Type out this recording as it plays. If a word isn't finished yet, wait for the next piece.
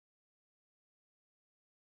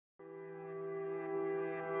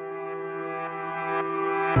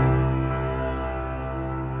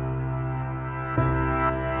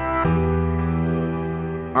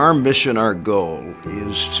Our mission, our goal,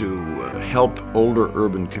 is to help older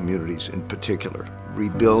urban communities in particular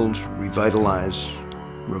rebuild, revitalize,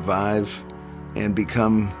 revive, and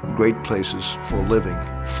become great places for living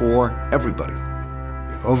for everybody.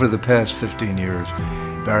 Over the past 15 years,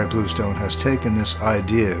 Barry Bluestone has taken this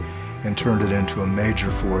idea and turned it into a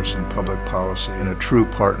major force in public policy and a true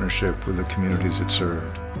partnership with the communities it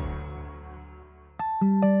served.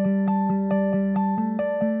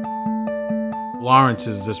 Lawrence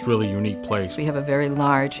is this really unique place. We have a very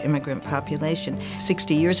large immigrant population.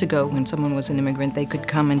 60 years ago, when someone was an immigrant, they could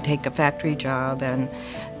come and take a factory job and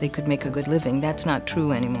they could make a good living. That's not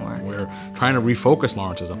true anymore. We're trying to refocus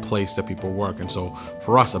Lawrence as a place that people work. And so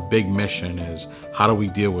for us, a big mission is how do we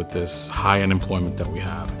deal with this high unemployment that we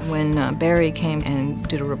have? When Barry came and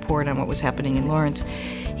did a report on what was happening in Lawrence,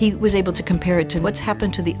 he was able to compare it to what's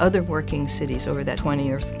happened to the other working cities over that 20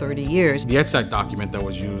 or 30 years. The EdStack document that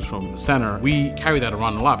was used from the center, we carry that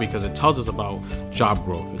around a lot because it tells us about job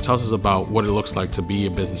growth. It tells us about what it looks like to be a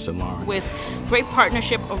business in Lawrence. With great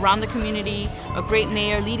partnership around the community, a great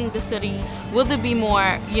mayor leading the city, will there be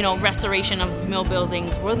more, restoration of mill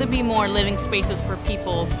buildings? Will there be more living spaces for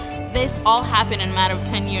people? This all happened in a matter of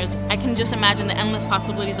 10 years. I can just imagine the endless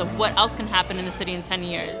possibilities of what else can happen in the city in 10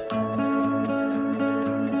 years.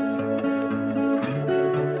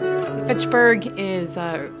 Fitchburg is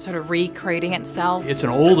sort of recreating itself. It's an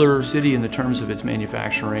older city in the terms of its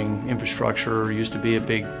manufacturing infrastructure. It used to be a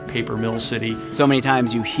big paper mill city. So many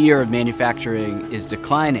times you hear of manufacturing is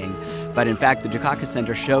declining, but in fact the Dukakis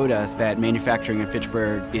Center showed us that manufacturing in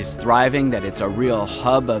Fitchburg is thriving, that it's a real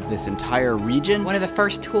hub of this entire region. One of the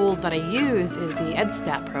first tools that I use is the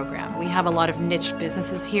EdStat program. We have a lot of niche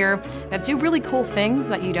businesses here that do really cool things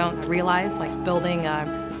that you don't realize, like building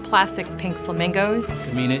plastic pink flamingos.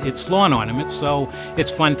 I mean, it's lawn ornaments, so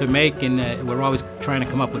it's fun to make, and we're always trying to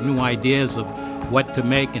come up with new ideas of what to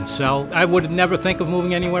make and sell. I would never think of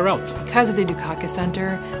moving anywhere else. Because of the Dukakis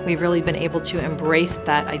Center, we've really been able to embrace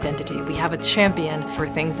that identity. We have a champion for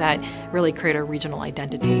things that really create a regional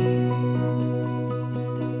identity.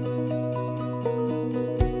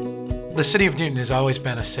 The city of Newton has always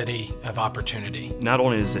been a city of opportunity. Not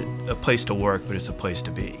only is it a place to work, but it's a place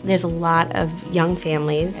to be. There's a lot of young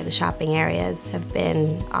families. The shopping areas have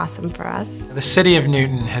been awesome for us. The city of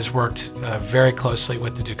Newton has worked very closely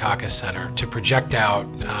with the Dukakis Center to project out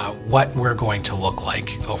what we're going to look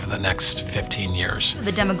like over the next 15 years.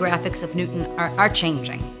 The demographics of Newton are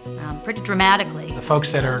changing pretty dramatically. The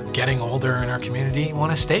folks that are getting older in our community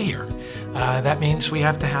want to stay here. That means we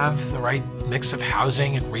have to have the right mix of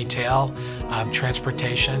housing and retail,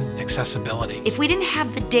 transportation, accessibility. If we didn't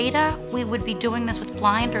have the data, we would be doing this with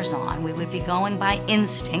blinders on. We would be going by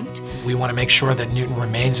instinct. We want to make sure that Newton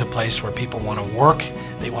remains a place where people want to work,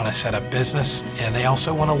 they want to set up business, and they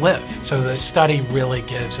also want to live. So the study really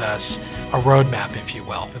gives us a roadmap, if you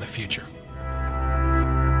will, for the future.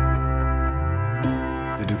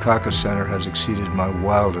 The Dukakis Center has exceeded my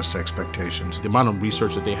wildest expectations. The amount of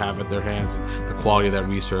research that they have at their hands, the quality of that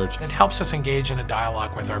research. It helps us engage in a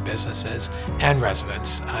dialogue with our businesses and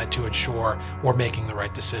residents to ensure we're making the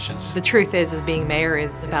right decisions. The truth is being mayor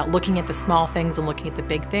is about looking at the small things and looking at the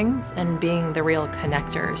big things and being the real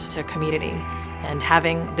connectors to a community. And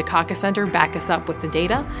having the Dukakis Center back us up with the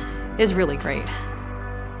data is really great.